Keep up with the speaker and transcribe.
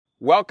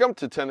Welcome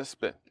to Tennis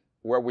Spin,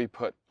 where we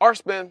put our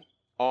spin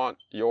on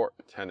your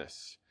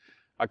tennis.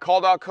 I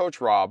called out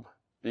Coach Rob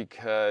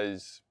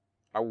because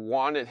I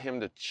wanted him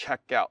to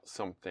check out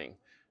something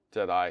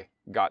that I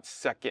got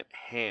second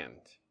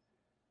hand.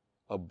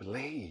 A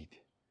blade.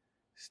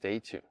 Stay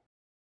tuned.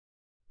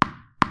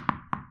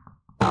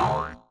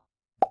 All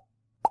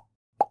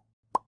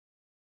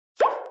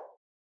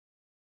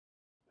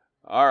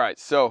right,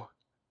 so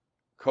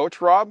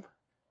Coach Rob,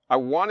 I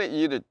wanted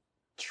you to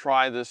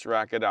try this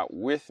racket out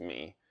with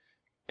me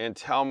and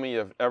tell me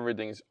if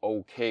everything's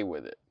okay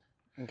with it.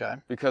 Okay.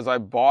 Because I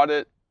bought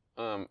it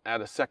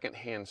at a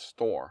secondhand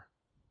store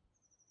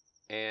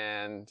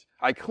and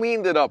I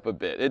cleaned it up a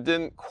bit. It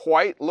didn't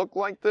quite look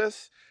like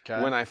this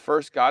when I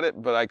first got it,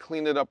 but I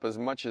cleaned it up as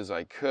much as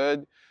I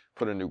could,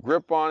 put a new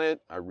grip on it,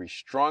 I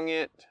restrung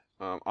it.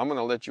 I'm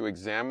gonna let you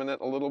examine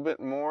it a little bit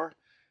more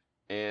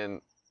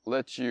and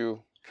let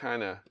you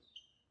kind of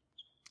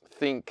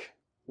think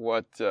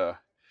what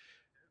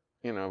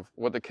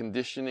what the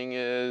conditioning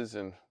is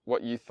and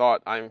what you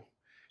thought I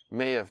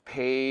may have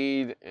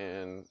paid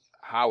and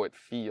how it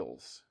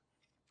feels.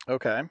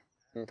 Okay.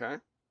 Okay.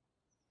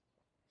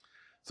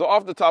 So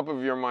off the top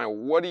of your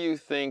mind, what do you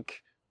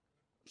think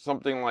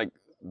something like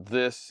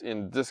this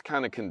in this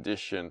kind of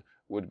condition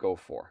would go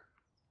for?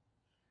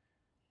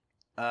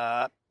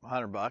 $100.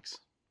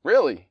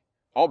 Really?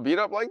 All beat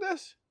up like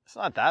this? It's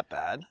not that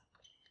bad.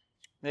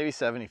 Maybe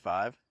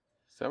 75.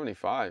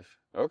 75.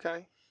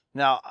 Okay.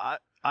 Now,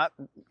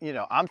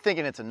 I'm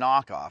thinking it's a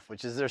knockoff,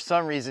 which is there's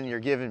some reason you're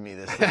giving me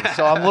this thing.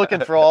 So I'm looking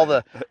for all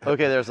the,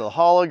 okay, there's a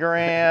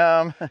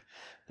hologram,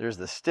 there's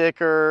the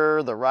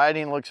sticker, the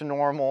writing looks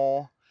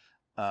normal.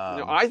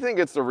 I think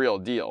it's the real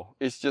deal.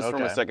 It's just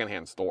from a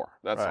secondhand store.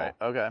 That's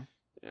all. Okay.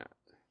 Yeah.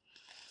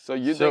 So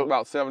you think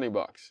about $70?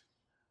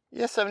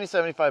 Yeah, 70,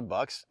 75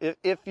 bucks.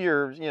 If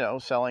you're,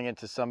 selling it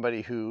to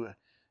somebody who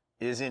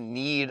is in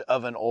need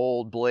of an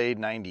old Blade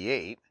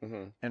 98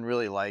 and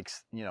really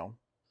likes,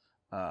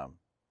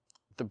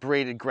 the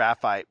braided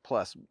graphite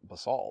plus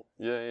basalt.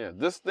 Yeah.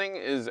 This thing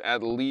is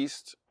at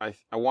least, I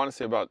want to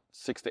say about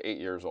 6 to 8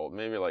 years old,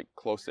 maybe like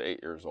close to 8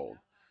 years old.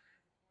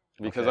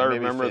 Because I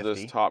remember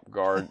this top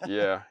guard,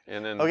 yeah.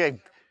 And then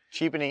okay,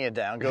 cheapening it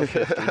down, go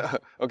 50.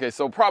 Okay,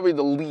 so probably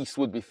the least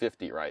would be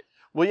 50, right?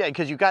 Well, yeah,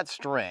 because you got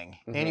string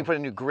and you put a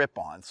new grip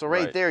on. So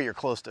right there, you're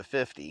close to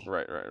 50.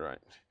 Right.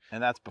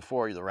 And that's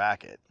before the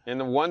racket. And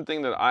the one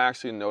thing that I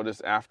actually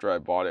noticed after I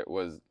bought it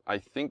was, I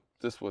think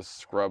this was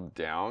scrubbed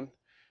down.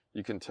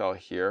 You can tell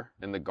here,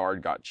 and the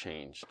guard got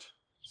changed.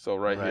 So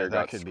right here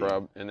got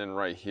scrubbed, and then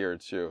right here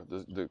too.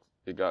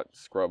 It got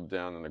scrubbed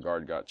down and the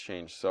guard got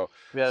changed. So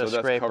that's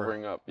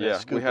covering up. Yeah,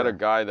 we had a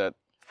guy that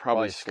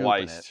probably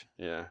sliced.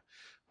 Yeah.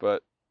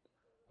 But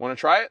want to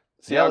try it?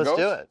 See how it goes? Let's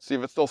do it. See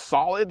if it's still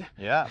solid?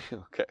 Yeah.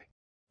 Okay.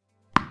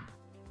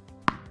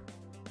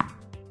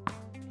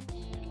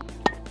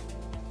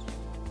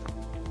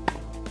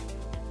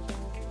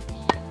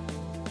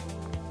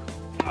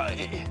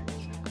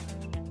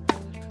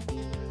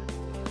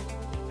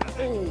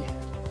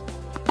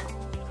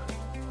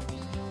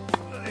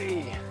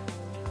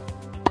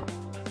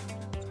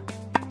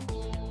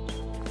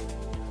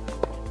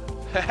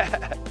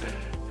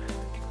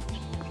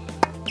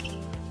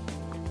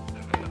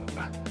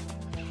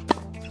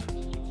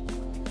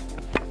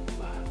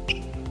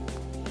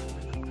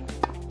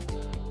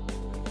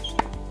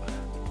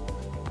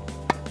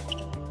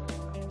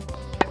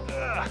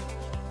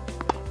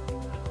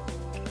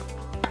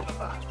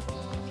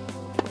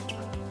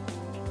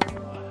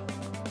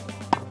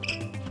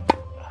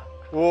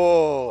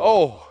 Whoa.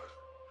 Oh.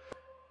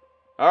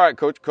 All right,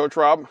 Coach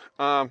Rob.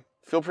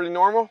 Feel pretty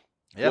normal?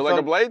 Yeah, feel like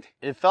a blade?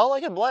 It felt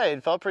like a blade.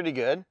 It felt pretty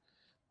good.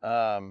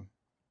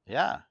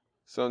 Yeah.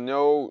 So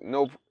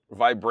no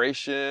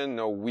vibration,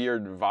 no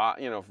weird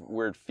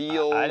weird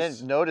feels. I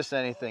didn't notice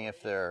anything.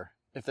 If there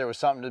was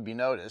something to be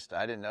noticed,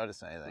 I didn't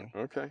notice anything.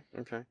 Okay.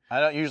 I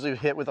don't usually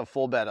hit with a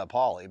full bed of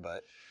poly,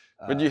 but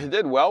you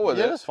did well with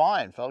it. It was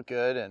fine. Felt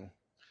good. And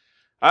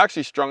I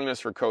actually strung this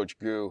for Coach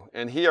Goo,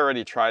 and he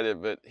already tried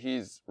it, but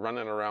he's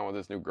running around with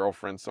his new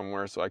girlfriend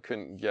somewhere, so I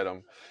couldn't get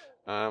him.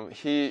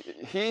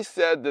 He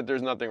said that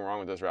there's nothing wrong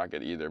with this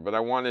racket either, but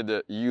I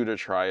wanted you to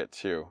try it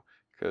too,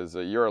 because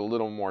you're a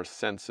little more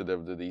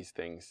sensitive to these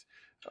things.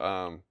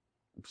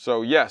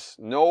 So yes,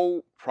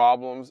 no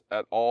problems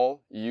at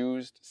all.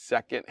 Used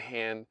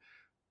secondhand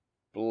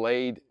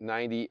Blade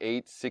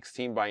 98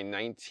 16 by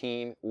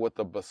 19 with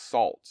the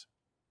basalt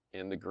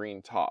in the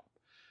green top.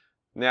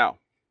 Now,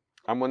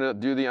 I'm going to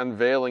do the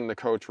unveiling to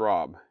Coach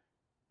Rob.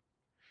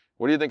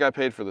 What do you think I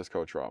paid for this,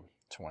 Coach Rob?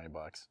 $20.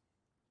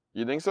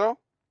 You think so?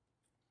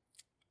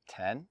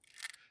 10.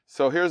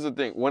 So here's the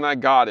thing. When I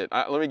got it,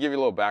 let me give you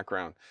a little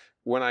background.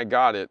 When I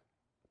got it,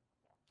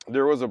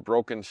 there was a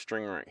broken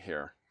string right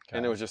here. Okay.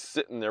 And it was just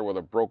sitting there with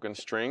a broken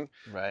string.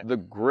 Right. The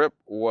grip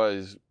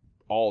was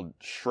all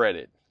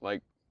shredded.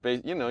 Like,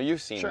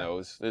 you've seen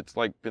those. It's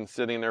like been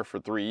sitting there for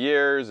 3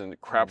 years and the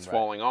crap's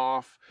falling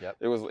off. Yep.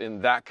 It was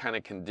in that kind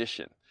of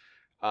condition.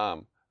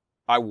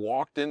 I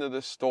walked into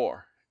the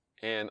store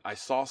and I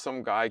saw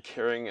some guy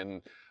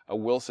carrying a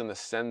Wilson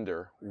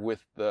Ascender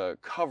with the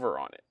cover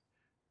on it,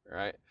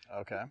 right?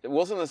 Okay. The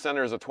Wilson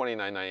Ascender is a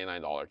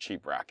 $29.99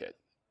 cheap racket,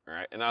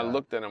 right? And I Right.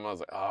 looked at him, I was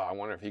like, oh, I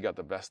wonder if he got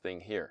the best thing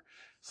here.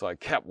 So I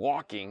kept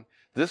walking.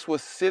 This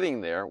was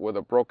sitting there with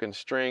a broken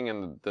string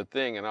and the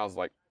thing, and I was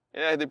like,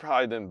 yeah, they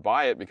probably didn't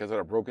buy it because of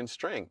a broken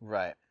string.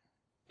 Right.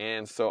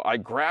 And so I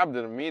grabbed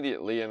it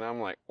immediately, and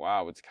I'm like,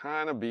 wow, it's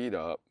kind of beat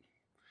up.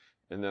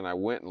 And then I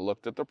went and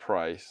looked at the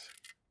price.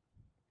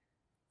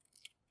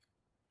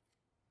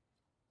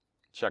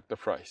 Check the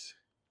price.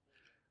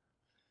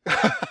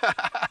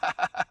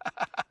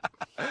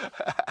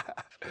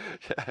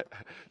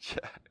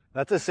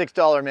 That's a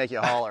 $6 make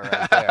you holler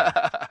right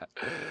there.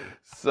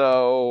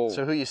 So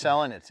who you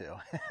selling it to?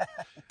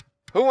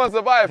 who wants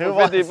to buy it for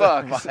 50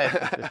 bucks?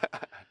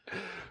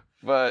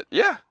 But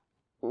yeah,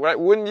 right?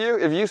 Wouldn't you?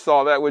 If you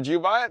saw that, would you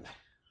buy it?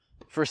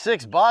 For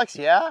 $6,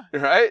 yeah.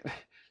 Right?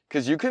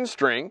 Because you can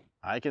string.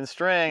 I can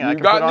string. You I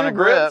can got put on new a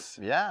grip. grips.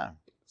 Yeah.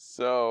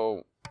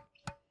 So,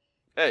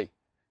 hey,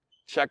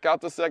 check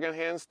out the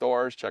secondhand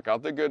stores. Check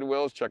out the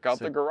Goodwills. Check out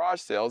the garage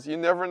sales. You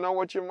never know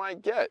what you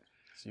might get.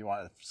 So you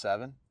want a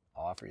 7?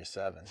 I'll offer you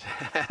 7.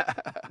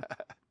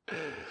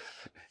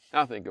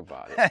 I'll think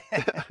about it.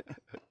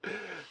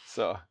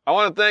 So I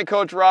want to thank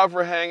Coach Rob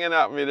for hanging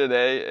out with me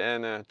today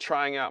and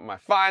trying out my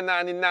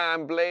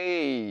 $5.99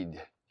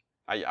 blade.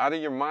 Are you out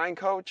of your mind,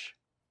 Coach?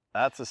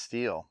 That's a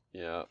steal.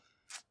 Yeah.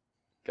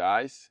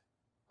 Guys,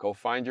 go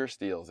find your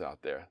steals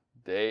out there.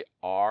 They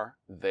are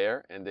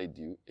there and they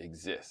do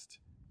exist.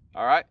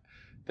 All right?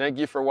 Thank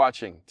you for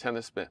watching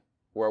Tennis Spin,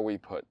 where we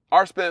put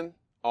our spin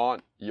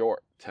on your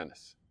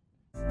tennis.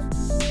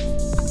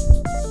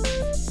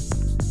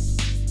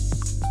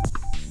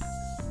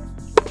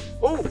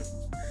 Oh!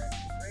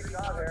 Great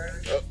job, Aaron.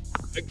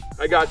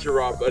 I got you,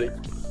 Rob, buddy.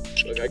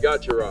 Look, I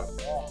got you, Rob.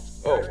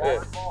 Oh, hey.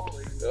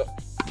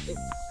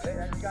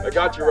 I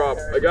got you, Rob.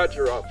 I got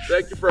you, Rob.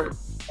 Thank you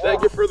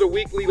for the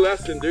weekly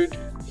lesson, dude.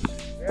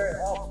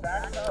 Aaron,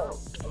 back up.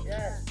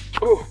 Again.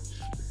 Oh,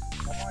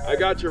 I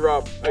got you,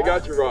 Rob. I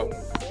got you, Rob.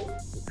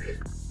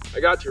 I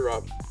got you,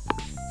 Rob.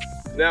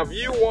 Now, if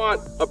you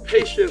want a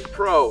patient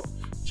pro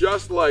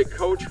just like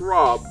Coach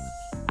Rob,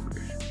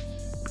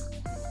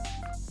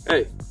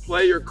 hey,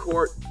 Play Your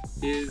Court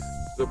is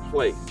the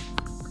place.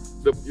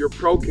 Your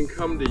pro can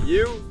come to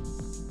you,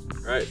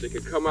 right? They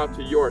can come out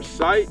to your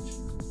site.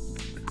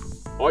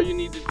 All you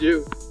need to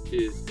do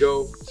is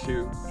go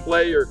to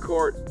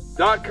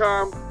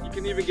playyourcourt.com. You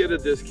can even get a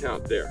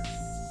discount there.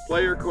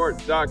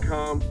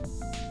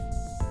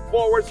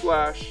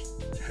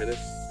 playyourcourt.com/tennis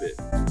spin.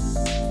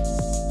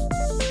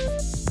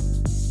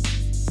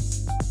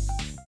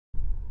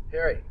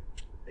 Harry,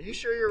 are you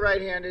sure you're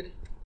right-handed?